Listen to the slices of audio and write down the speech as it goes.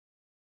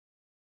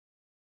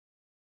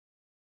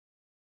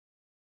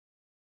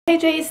Hey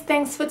Jays,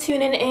 thanks for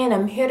tuning in.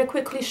 I'm here to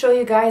quickly show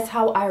you guys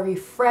how I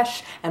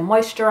refresh and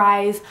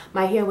moisturize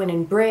my hair when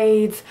in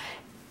braids.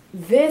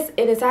 It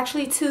is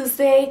actually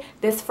Tuesday.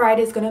 This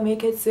Friday is gonna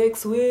make it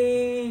 6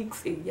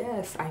 weeks.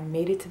 Yes, I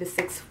made it to the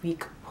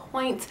 6-week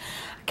point.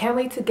 I can't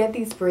wait to get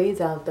these braids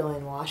out though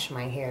and wash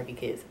my hair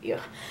because yeah.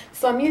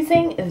 So I'm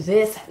using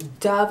this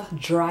Dove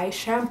dry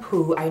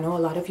shampoo. I know a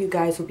lot of you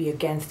guys will be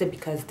against it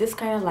because this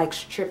kind of like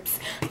strips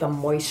the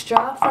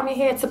moisture from your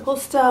hair. It's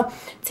supposed to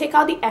take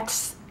out the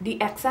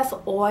excess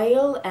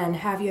oil and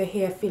have your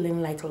hair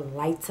feeling like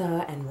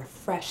lighter and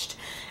refreshed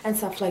and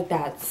stuff like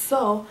that.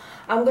 So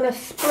I'm gonna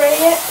spray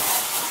it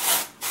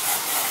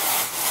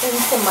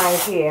into my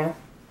hair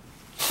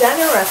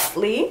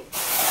generously.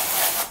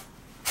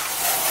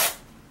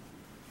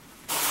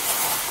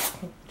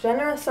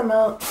 Generous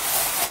amount,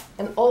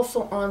 and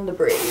also on the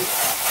braids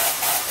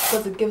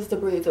because it gives the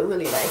braids a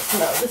really nice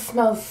smell. This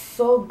smells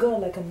so good,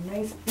 like a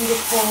nice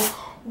beautiful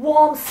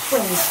warm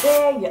spring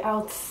day. You're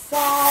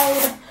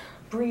outside,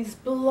 breeze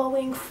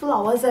blowing,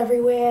 flowers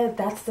everywhere.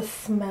 That's the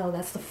smell,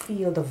 that's the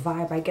feel, the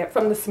vibe I get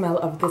from the smell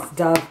of this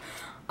Dove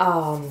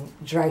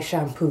dry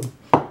shampoo.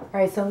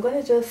 Alright, so I'm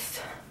gonna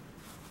just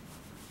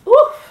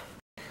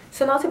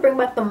So now to bring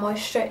back the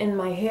moisture in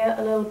my hair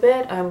a little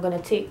bit, I'm going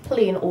to take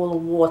plain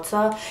old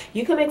water.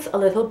 You can mix a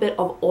little bit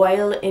of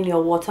oil in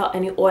your water,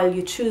 any oil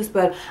you choose,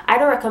 but I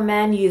don't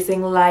recommend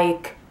using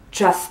like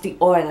just the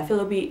oil. I feel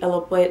it'll be a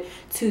little bit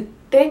too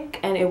thick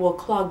and it will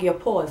clog your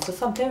pores. So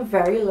something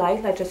very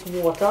light like just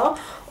water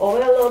or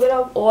with a little bit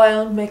of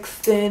oil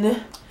mixed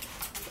in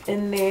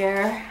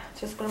there.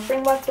 Just going to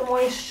bring back the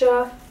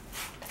moisture.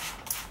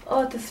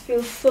 Oh, this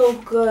feels so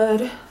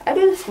good. I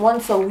do this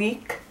once a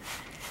week.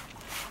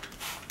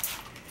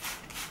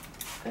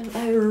 And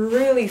I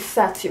really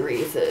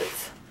saturate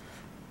it.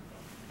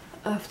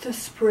 I have to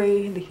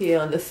spray the hair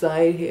on the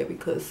side here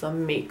because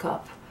some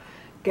makeup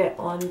get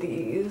on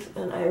these.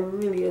 And I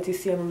really, as you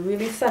see, I'm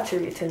really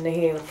saturating the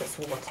hair with this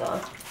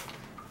water.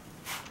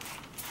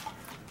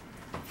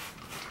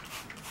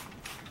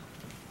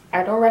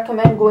 I don't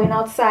recommend going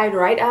outside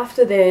right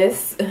after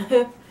this.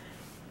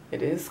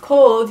 It is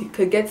cold, you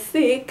could get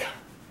sick.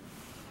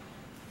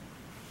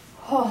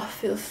 Oh, it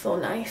feels so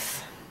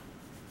nice.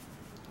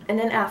 And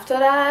then after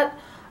that,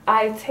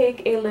 I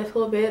take a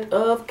little bit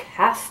of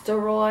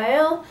castor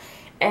oil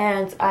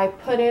and I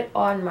put it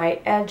on my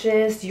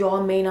edges.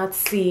 Y'all may not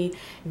see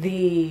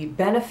the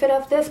benefit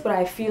of this, but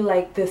I feel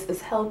like this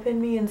is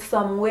helping me in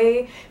some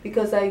way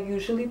because I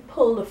usually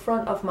pull the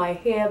front of my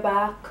hair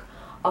back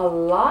a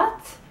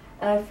lot.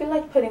 And I feel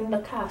like putting the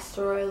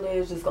castor oil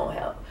there is just gonna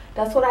help.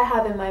 That's what I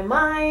have in my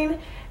mind.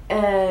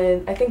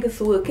 And I think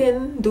it's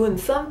working, doing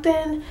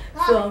something,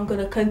 so I'm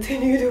gonna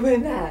continue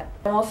doing that.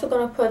 I'm also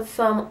gonna put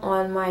some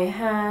on my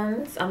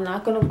hands. I'm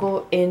not gonna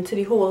go into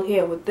the whole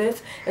hair with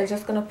this. I'm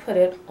just gonna put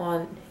it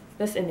on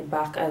this in the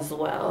back as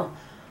well.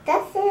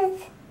 That's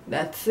it.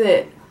 That's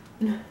it.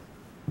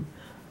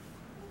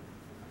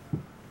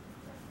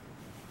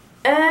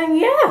 And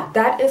yeah,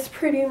 that is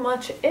pretty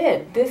much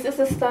it. This is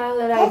a style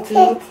that I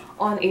do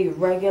on a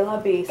regular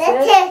basis.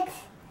 That's it.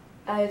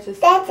 I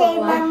just That's it,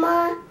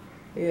 Mama.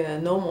 Yeah,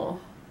 no more.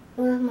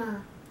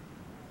 Mama.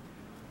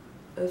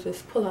 I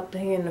just pull up the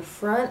hair in the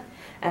front,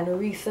 and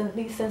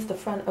recently, since the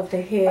front of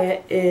the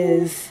hair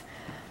is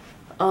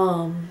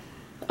a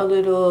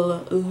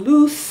little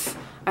loose,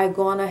 I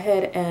go on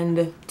ahead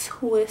and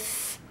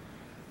twist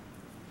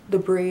the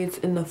braids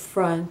in the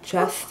front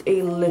just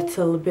a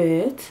little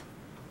bit.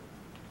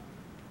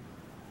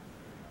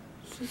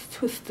 Just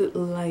twist it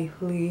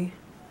lightly.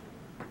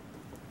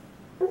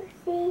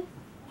 Oopsie.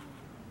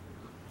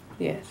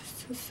 Yeah,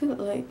 just twist it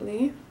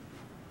lightly.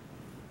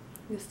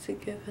 Just to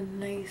give a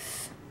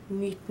nice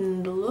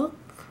neatened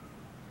look.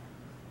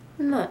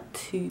 Not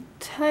too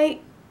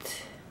tight.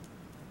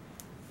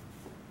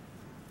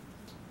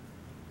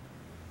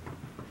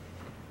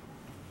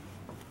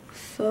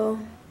 So,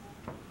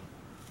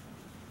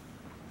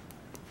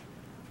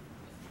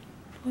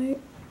 wait.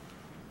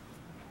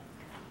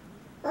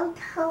 Oh,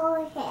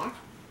 towel hair.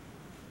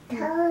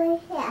 Towel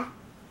hair.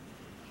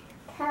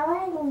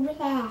 Towel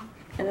hair.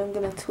 And I'm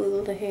gonna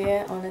twirl the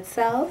hair on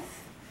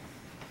itself.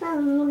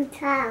 Mama,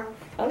 towel.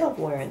 I love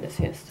wearing this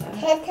hairstyle.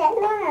 Take it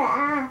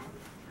off.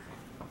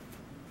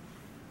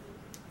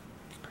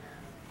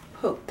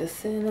 Poke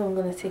this in. I'm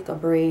gonna take a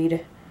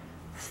braid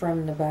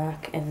from the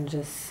back and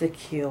just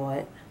secure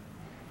it.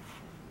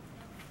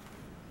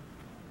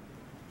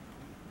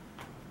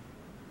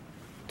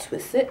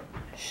 Twist it,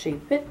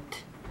 shape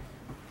it.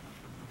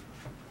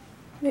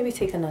 Maybe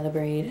take another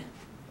braid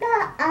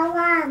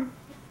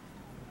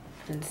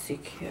and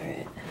secure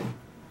it.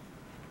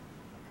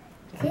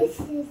 This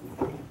is.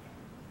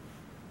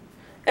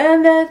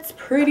 And that's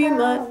pretty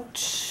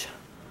much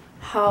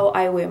how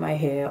I wear my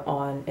hair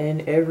on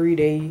an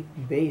everyday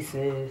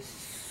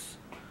basis.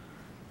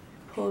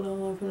 Pull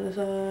on from the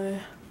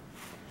side.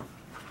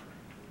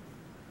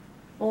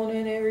 On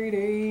an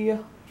everyday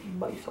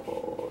basis.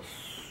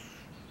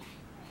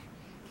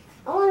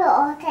 All the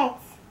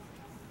orchids.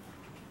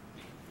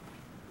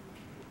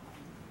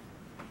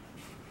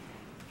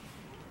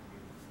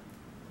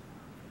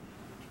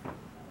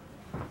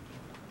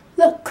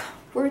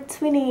 We're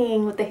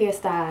twinning with the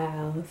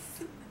hairstyles.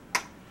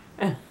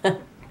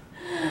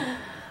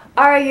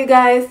 Alright, you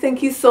guys,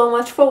 thank you so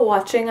much for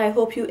watching. I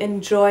hope you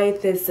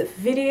enjoyed this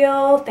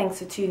video. Thanks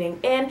for tuning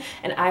in,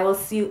 and I will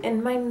see you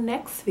in my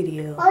next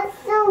video.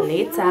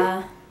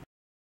 Later.